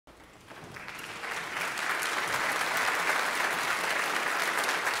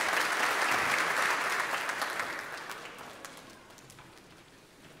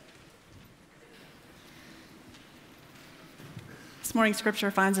This morning's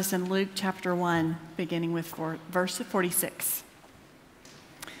scripture finds us in Luke chapter 1, beginning with verse 46.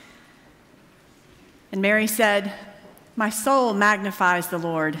 And Mary said, "My soul magnifies the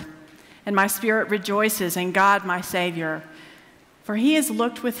Lord, and my spirit rejoices in God my Savior, for he has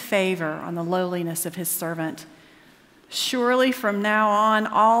looked with favor on the lowliness of his servant. Surely from now on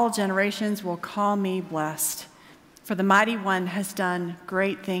all generations will call me blessed, for the Mighty One has done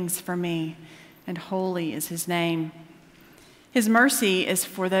great things for me, and holy is his name. His mercy is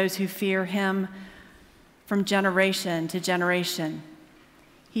for those who fear him from generation to generation.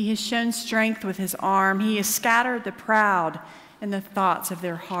 He has shown strength with his arm. He has scattered the proud in the thoughts of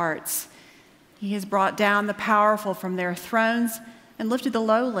their hearts. He has brought down the powerful from their thrones and lifted the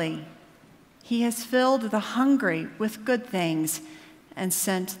lowly. He has filled the hungry with good things and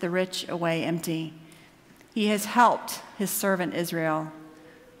sent the rich away empty. He has helped his servant Israel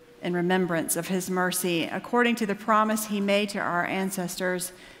in remembrance of his mercy, according to the promise he made to our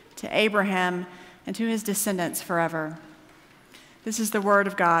ancestors, to Abraham, and to his descendants forever." This is the word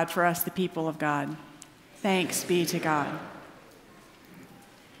of God for us, the people of God. Thanks be to God.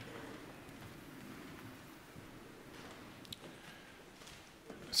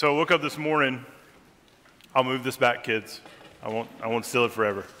 So I woke up this morning. I'll move this back, kids. I won't steal it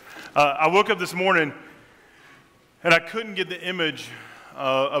forever. I woke up this morning, and I couldn't get the image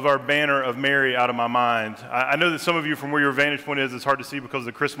of our banner of Mary out of my mind. I know that some of you, from where your vantage point is, it's hard to see because of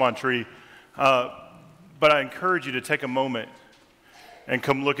the Christmas tree. But I encourage you to take a moment and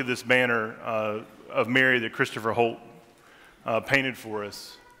come look at this banner of Mary that Christopher Holt painted for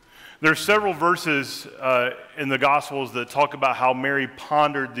us. There are several verses in the Gospels that talk about how Mary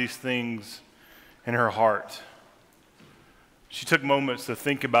pondered these things in her heart. She took moments to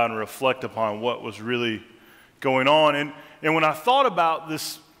think about and reflect upon what was really going on. And when I thought about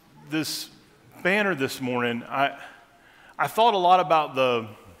this banner this morning, I thought a lot about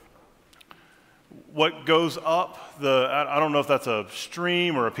what goes up. I don't know if that's a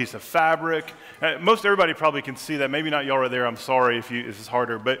stream or a piece of fabric. Most everybody probably can see that. Maybe not y'all right there. I'm sorry if it's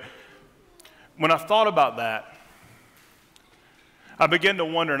harder. But when I thought about that, I began to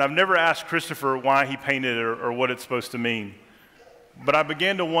wonder, and I've never asked Christopher why he painted it or what it's supposed to mean. But I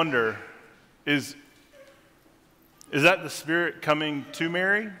began to wonder, is that the Spirit coming to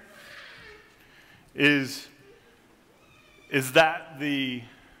Mary? Is that the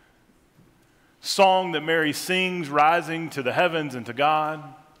song that Mary sings, rising to the heavens and to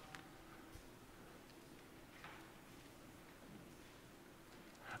God?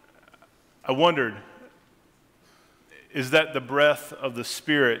 I wondered, is that the breath of the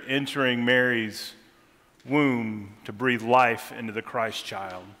Spirit entering Mary's womb to breathe life into the Christ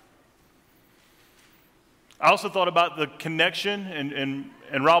child? I also thought about the connection,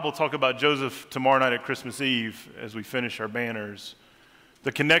 and Rob will talk about Joseph tomorrow night at Christmas Eve as we finish our banners.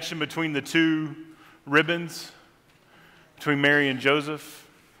 The connection between the two ribbons, between Mary and Joseph.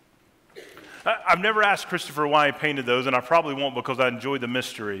 I've never asked Christopher why he painted those, and I probably won't because I enjoy the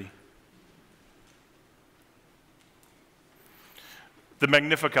mystery. The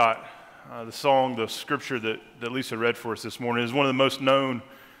Magnificat, the song, the scripture that Lisa read for us this morning, is one of the most known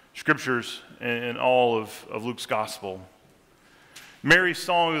scriptures in all of Luke's gospel. Mary's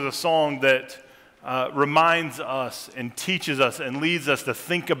song is a song that reminds us and teaches us and leads us to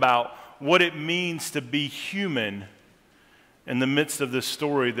think about what it means to be human in the midst of this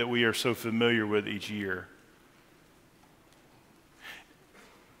story that we are so familiar with each year.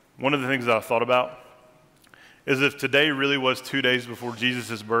 One of the things that I thought about is if today really was 2 days before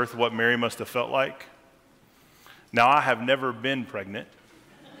Jesus' birth, what Mary must have felt like. Now, I have never been pregnant,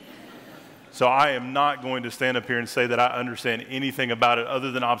 so I am not going to stand up here and say that I understand anything about it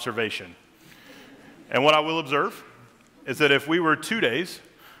other than observation. And what I will observe is that if we were 2 days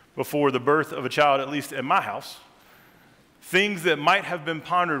before the birth of a child, at least in my house, things that might have been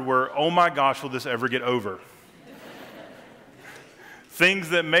pondered were, oh my gosh, will this ever get over? Things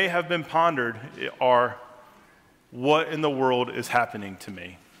that may have been pondered are, what in the world is happening to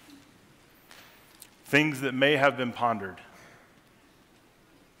me? Things that may have been pondered.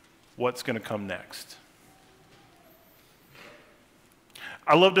 What's going to come next?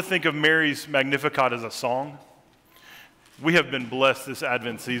 I love to think of Mary's Magnificat as a song. We have been blessed this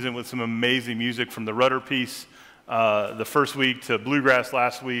Advent season with some amazing music, from the Rudder piece the first week to Bluegrass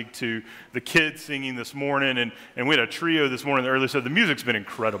last week to the kids singing this morning, and we had a trio this morning earlier, so the music's been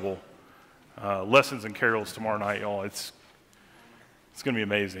incredible. Lessons and carols tomorrow night, y'all. It's going to be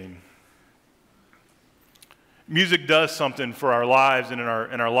amazing. Music does something for our lives and in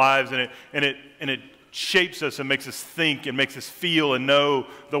our lives, and it shapes us and makes us think and makes us feel and know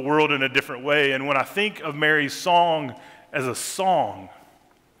the world in a different way. And when I think of Mary's song as a song,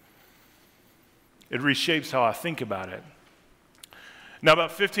 it reshapes how I think about it. Now,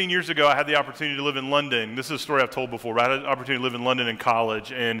 about 15 years ago, I had the opportunity to live in London. This is a story I've told before, but I had the opportunity to live in London in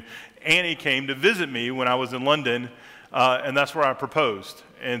college, and Annie came to visit me when I was in London, and that's where I proposed.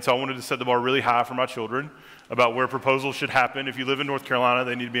 And so I wanted to set the bar really high for my children about where proposals should happen. If you live in North Carolina,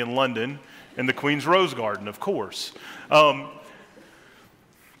 they need to be in London, in the Queen's Rose Garden, of course.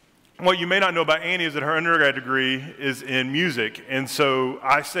 What you may not know about Annie is that her undergrad degree is in music, and so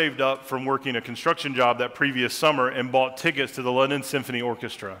I saved up from working a construction job that previous summer and bought tickets to the London Symphony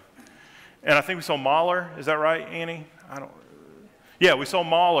Orchestra. And I think we saw Mahler, is that right, Annie? Yeah, we saw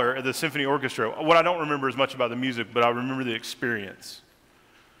Mahler at the Symphony Orchestra. What I don't remember as much about the music, but I remember the experience.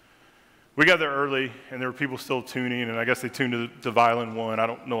 We got there early, and there were people still tuning, and I guess they tuned to Violin 1. I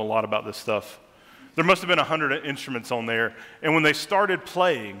don't know a lot about this stuff. There must have been 100 instruments on there, and when they started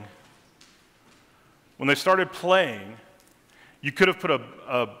playing, you could have put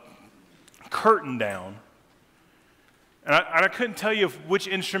a curtain down, and I couldn't tell you which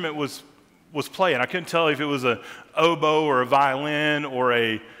instrument was playing. I couldn't tell if it was an oboe or a violin or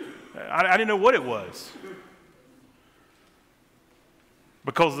I didn't know what it was.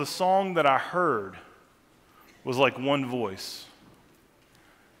 Because the song that I heard was like one voice.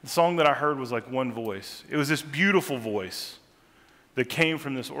 The song that I heard was like one voice. It was this beautiful voice that came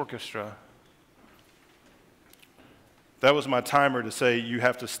from this orchestra. That was my timer to say, you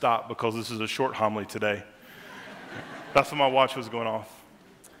have to stop because this is a short homily today. That's when my watch was going off.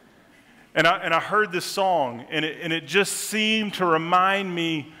 And I heard this song, and it just seemed to remind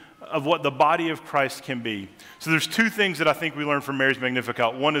me of what the body of Christ can be. So there's two things that I think we learned from Mary's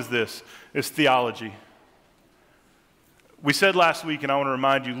Magnificat. One is this, is theology. We said last week, and I want to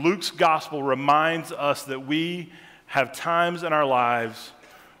remind you, Luke's gospel reminds us that we have times in our lives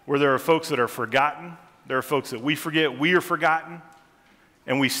where there are folks that are forgotten. There are folks that we forget, we are forgotten,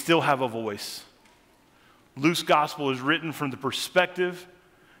 and we still have a voice. Luke's gospel is written from the perspective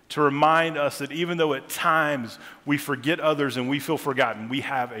to remind us that even though at times we forget others and we feel forgotten, we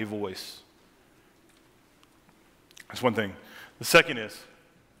have a voice. That's one thing. The second is,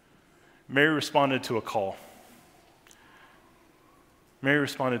 Mary responded to a call. Mary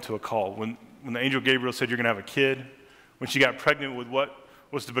responded to a call. When the angel Gabriel said, you're going to have a kid, when she got pregnant with what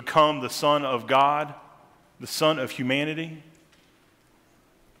was to become the Son of God, the Son of humanity,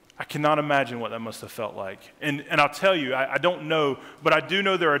 I cannot imagine what that must have felt like. And I'll tell you, I don't know, but I do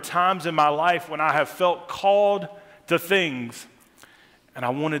know there are times in my life when I have felt called to things and I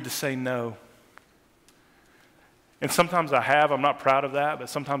wanted to say no. And sometimes I have. I'm not proud of that, but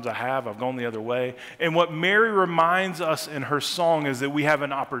sometimes I have. I've gone the other way. And what Mary reminds us in her song is that we have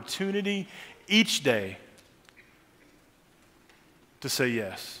an opportunity each day to say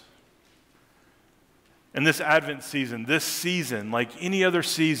yes. And this Advent season, like any other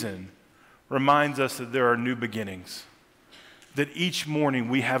season, reminds us that there are new beginnings. That each morning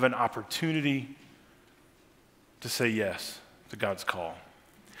we have an opportunity to say yes to God's call.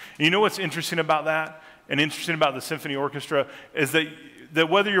 And you know what's interesting about that, and interesting about the symphony orchestra, is that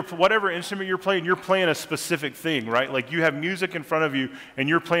whatever instrument you're playing a specific thing, right? Like you have music in front of you, and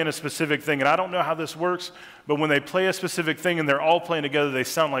you're playing a specific thing. And I don't know how this works, but when they play a specific thing and they're all playing together, they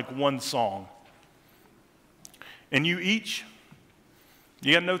sound like one song. And you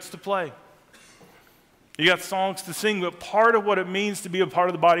got notes to play. You got songs to sing, but part of what it means to be a part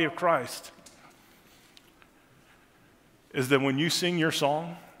of the body of Christ is that when you sing your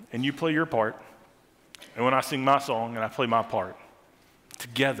song and you play your part, and when I sing my song and I play my part,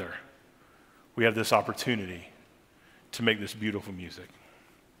 together we have this opportunity to make this beautiful music.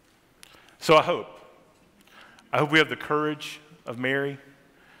 So I hope we have the courage of Mary.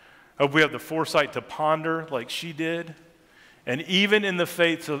 I hope we have the foresight to ponder like she did. And even in the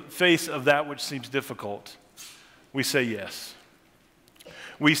face of that which seems difficult, we say yes.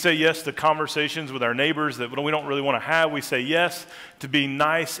 We say yes to conversations with our neighbors that we don't really want to have. We say yes to being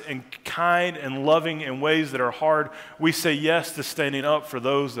nice and kind and loving in ways that are hard. We say yes to standing up for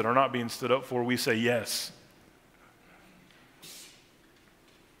those that are not being stood up for. We say yes.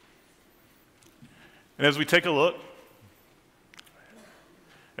 And as we take a look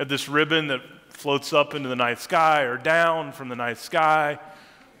at this ribbon that floats up into the night sky or down from the night sky,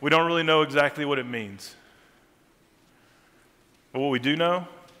 we don't really know exactly what it means. But what we do know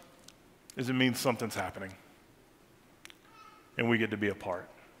is it means something's happening. And we get to be a part.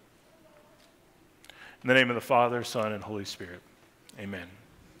 In the name of the Father, Son, and Holy Spirit, amen.